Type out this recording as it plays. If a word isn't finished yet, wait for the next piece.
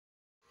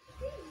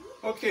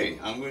Okay,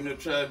 I'm going to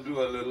try to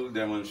do a little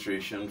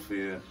demonstration for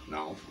you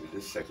now with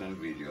the second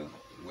video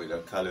with a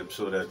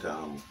calypso that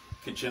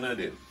Kitchener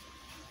did.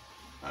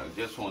 I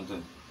just want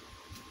to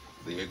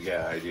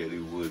get an idea of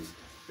the words.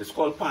 It's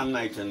called Pan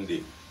Night and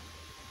Day.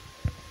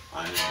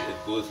 And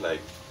it goes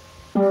like,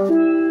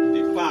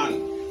 the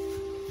pan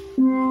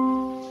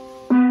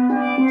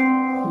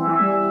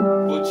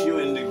puts you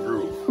in the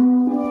groove.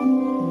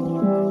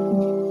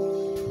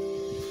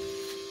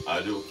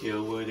 I don't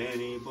care what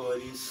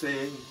anybody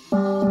say.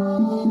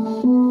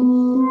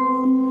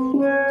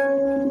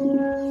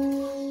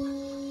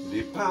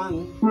 The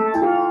pan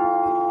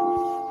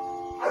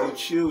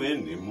puts you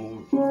in the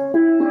mood,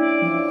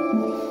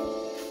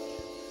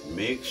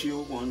 makes you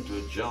want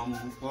to jump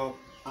up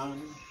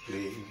and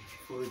play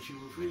for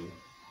Juve.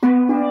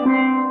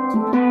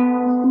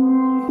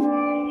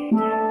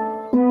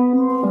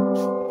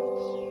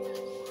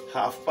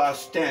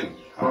 10:30,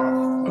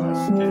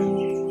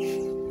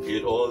 10:30,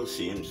 it all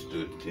seems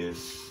to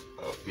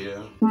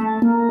disappear.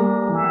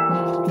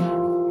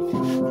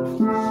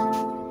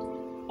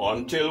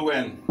 Until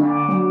when?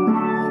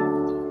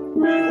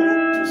 We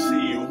hope to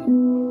see you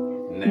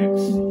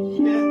next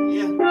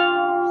year.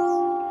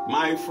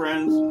 My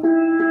friends,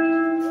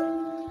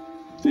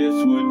 this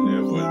would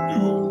never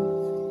do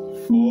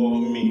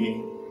for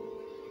me.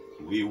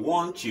 We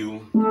want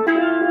you,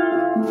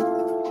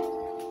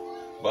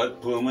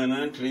 but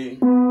permanently.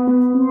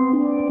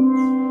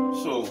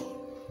 So,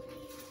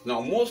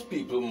 now most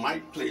people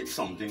might play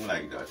something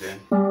like that, eh?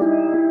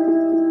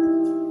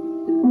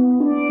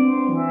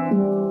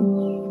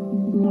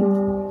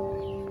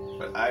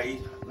 But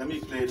let me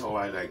play it how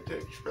I like to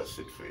express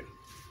it for you.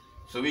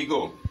 So we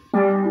go.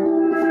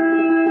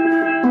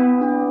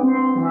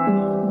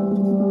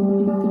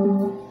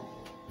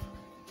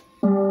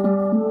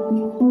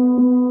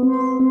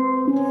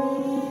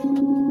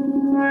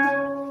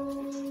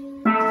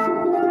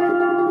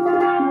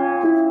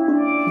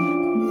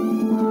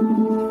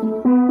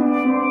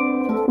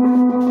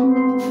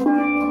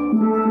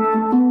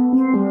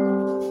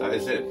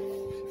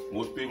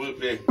 Most people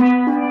play.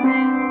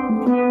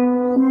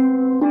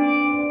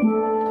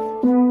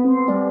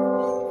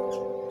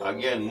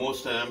 Again,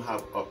 most of them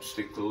have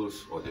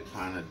obstacles or they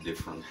plan at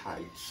different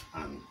heights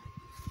and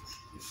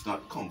it's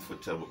not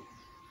comfortable.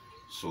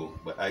 So,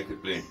 but I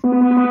could play.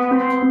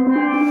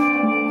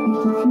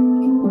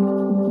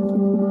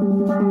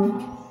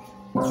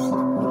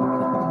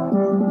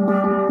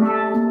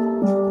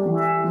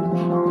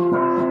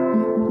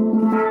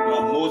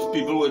 Now, most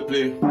people would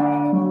play.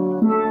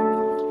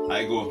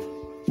 I go.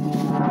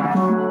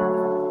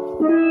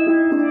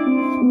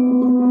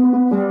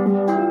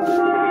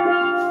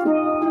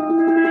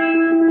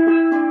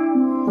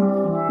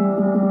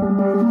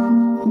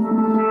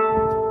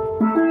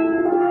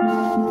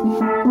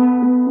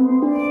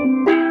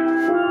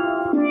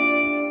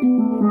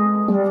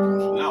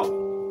 Now,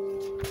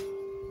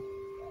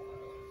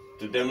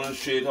 to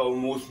demonstrate how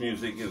most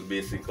music is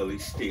basically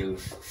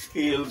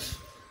scales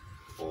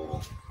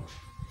or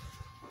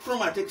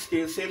chromatic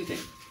scales, same thing.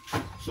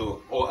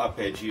 So, or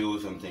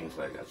arpeggios and things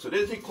like that. So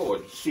there's the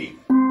chord C.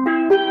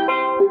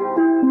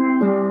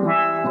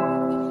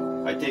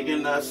 I take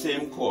in that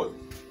same chord,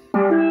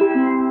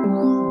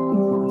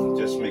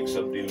 just mix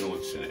up the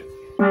notes in it.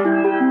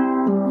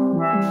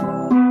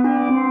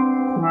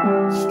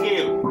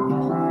 Scale.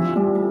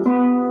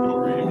 Do,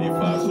 re, mi,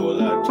 fa, sol,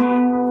 la, ti.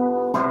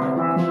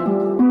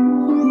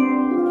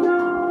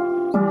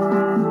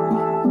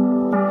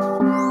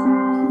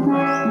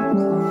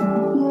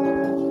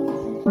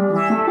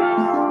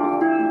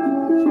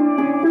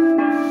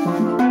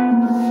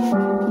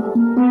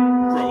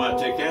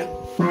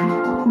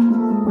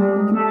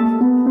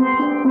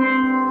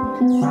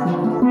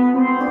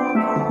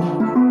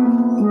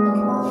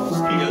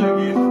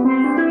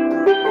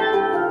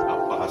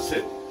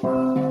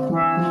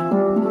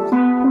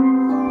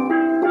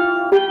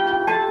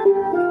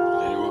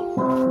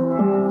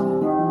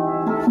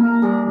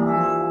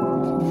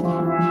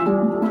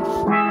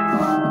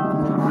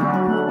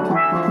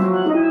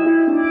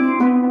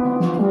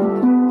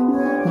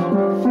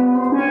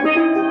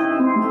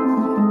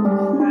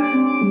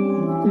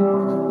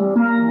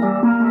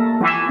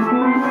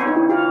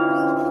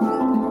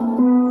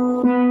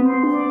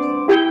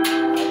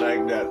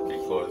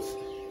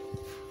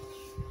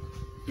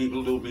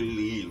 People don't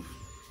believe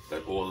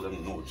that all the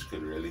notes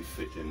could really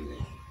fit in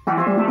there.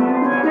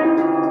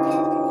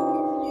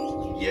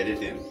 Get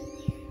it in.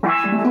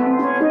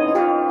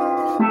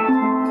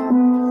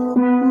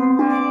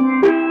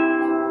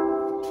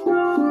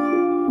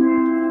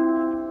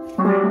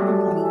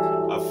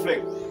 A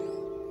flick.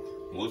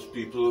 Most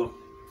people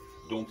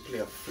don't play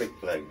a flick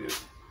like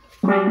this.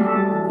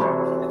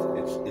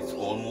 It's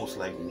almost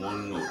like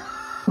one note.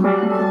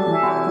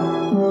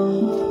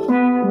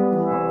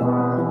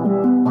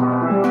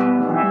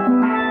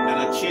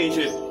 Change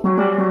it.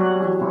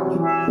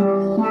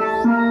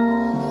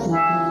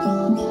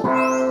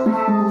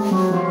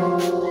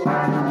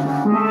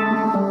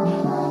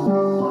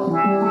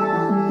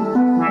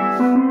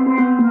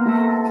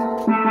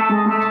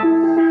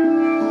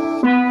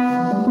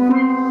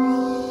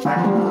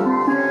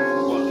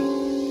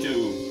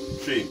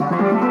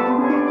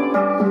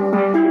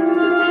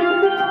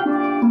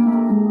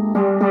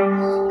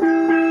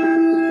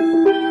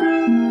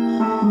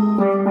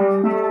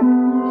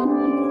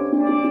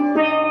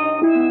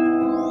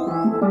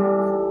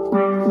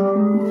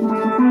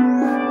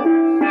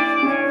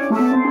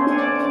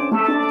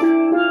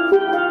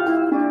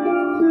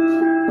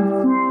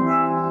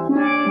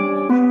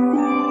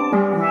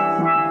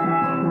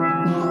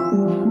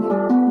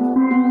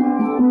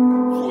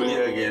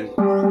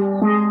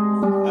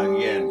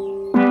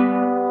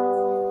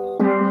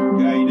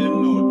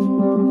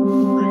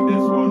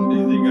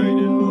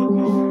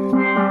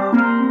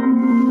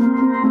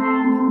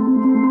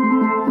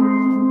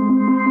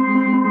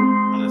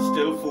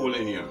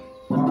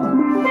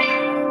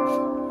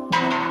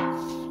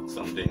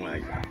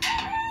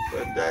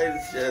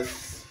 guys,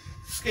 just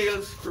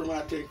scales,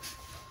 chromatics.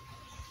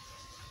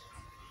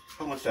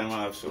 How much time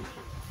I have, so?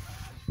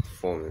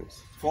 4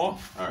 minutes. 4?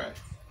 Alright.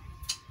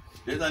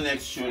 This is the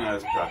next tune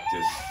as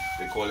practice.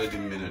 They call it the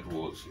minute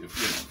waltz. If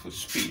you know, for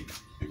speed,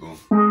 you go.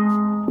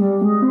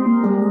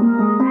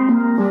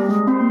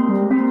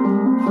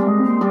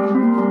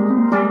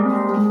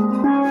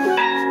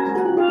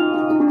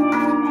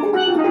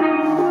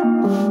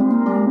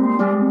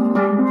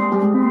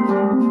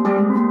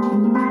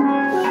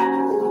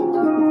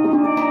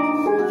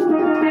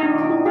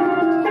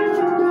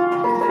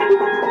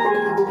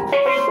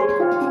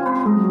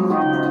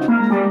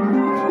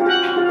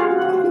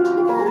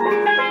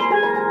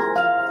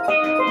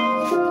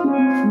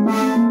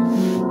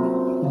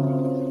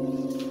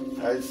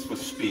 That's for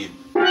speed.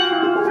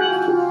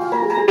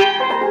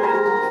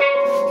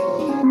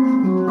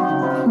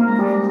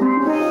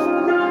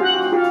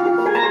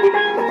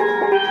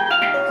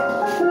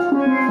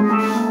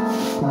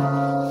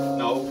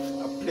 Now,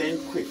 I'm playing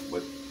quick,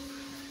 but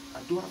I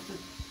do have to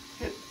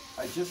hit.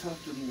 I just have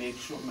to make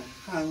sure my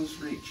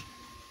hands reach.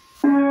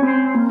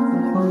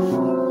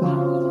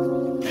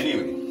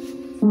 Anyway.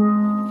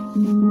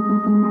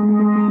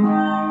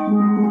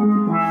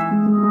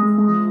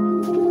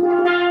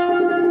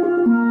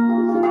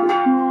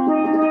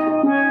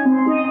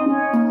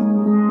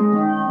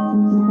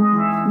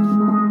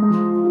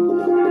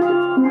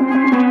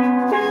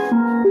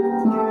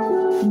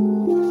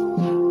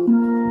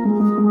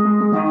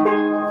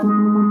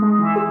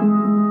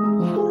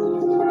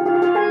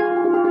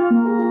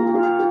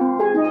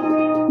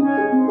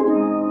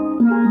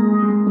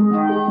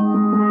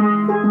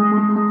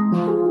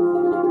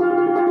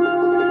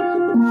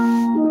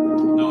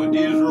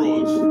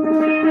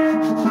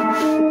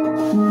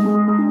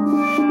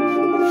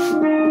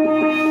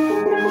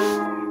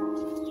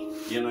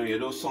 You know, you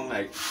do song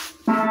like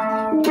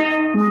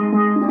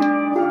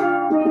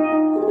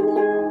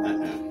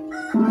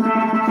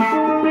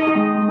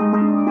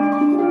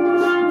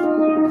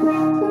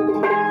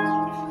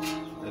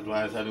that's why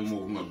I had to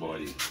move my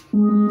body. I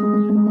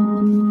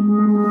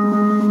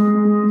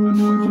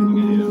want you to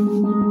get here.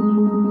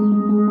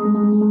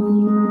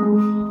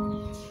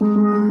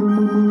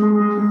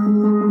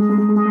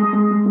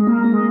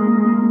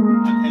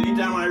 And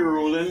anytime I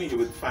roll in, you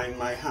would find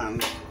my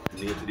hand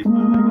near to the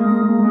pan again.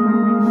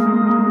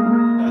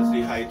 That's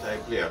the height I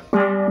play up.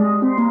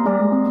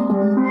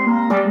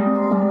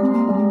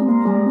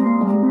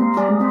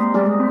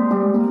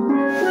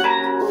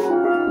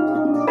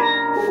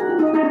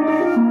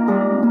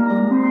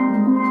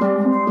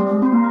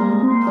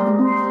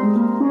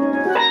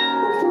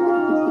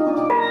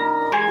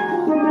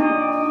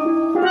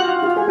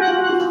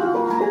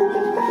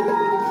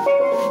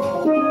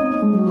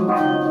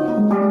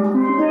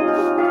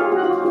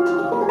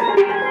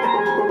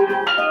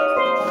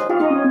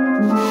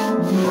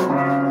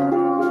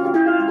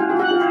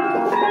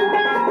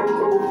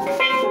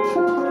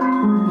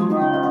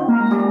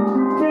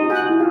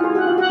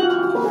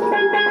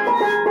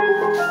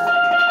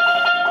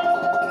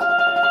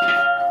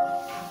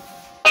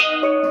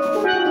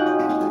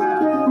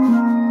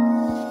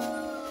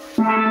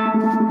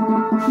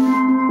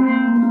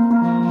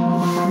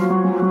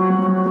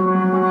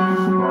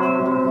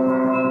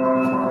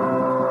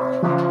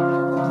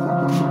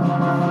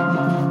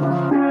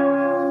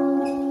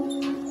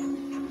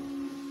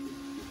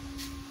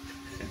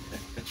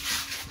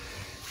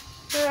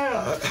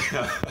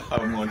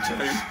 How much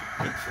time?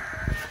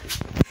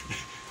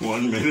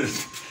 1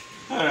 minute.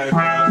 Alright,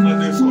 I'll cut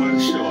this one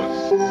short.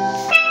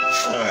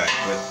 Alright,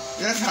 but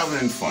just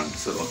having fun.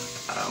 So,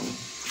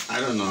 I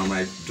don't know, I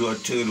might do a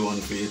third one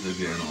for you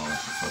today and all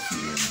for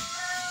feeling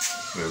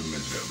very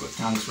miserable.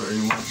 Thanks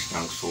very much.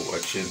 Thanks for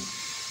watching.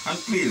 And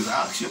please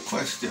ask your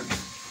questions.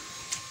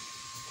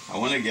 I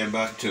want to get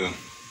back to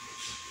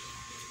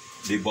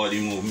the body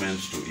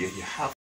movements too. You have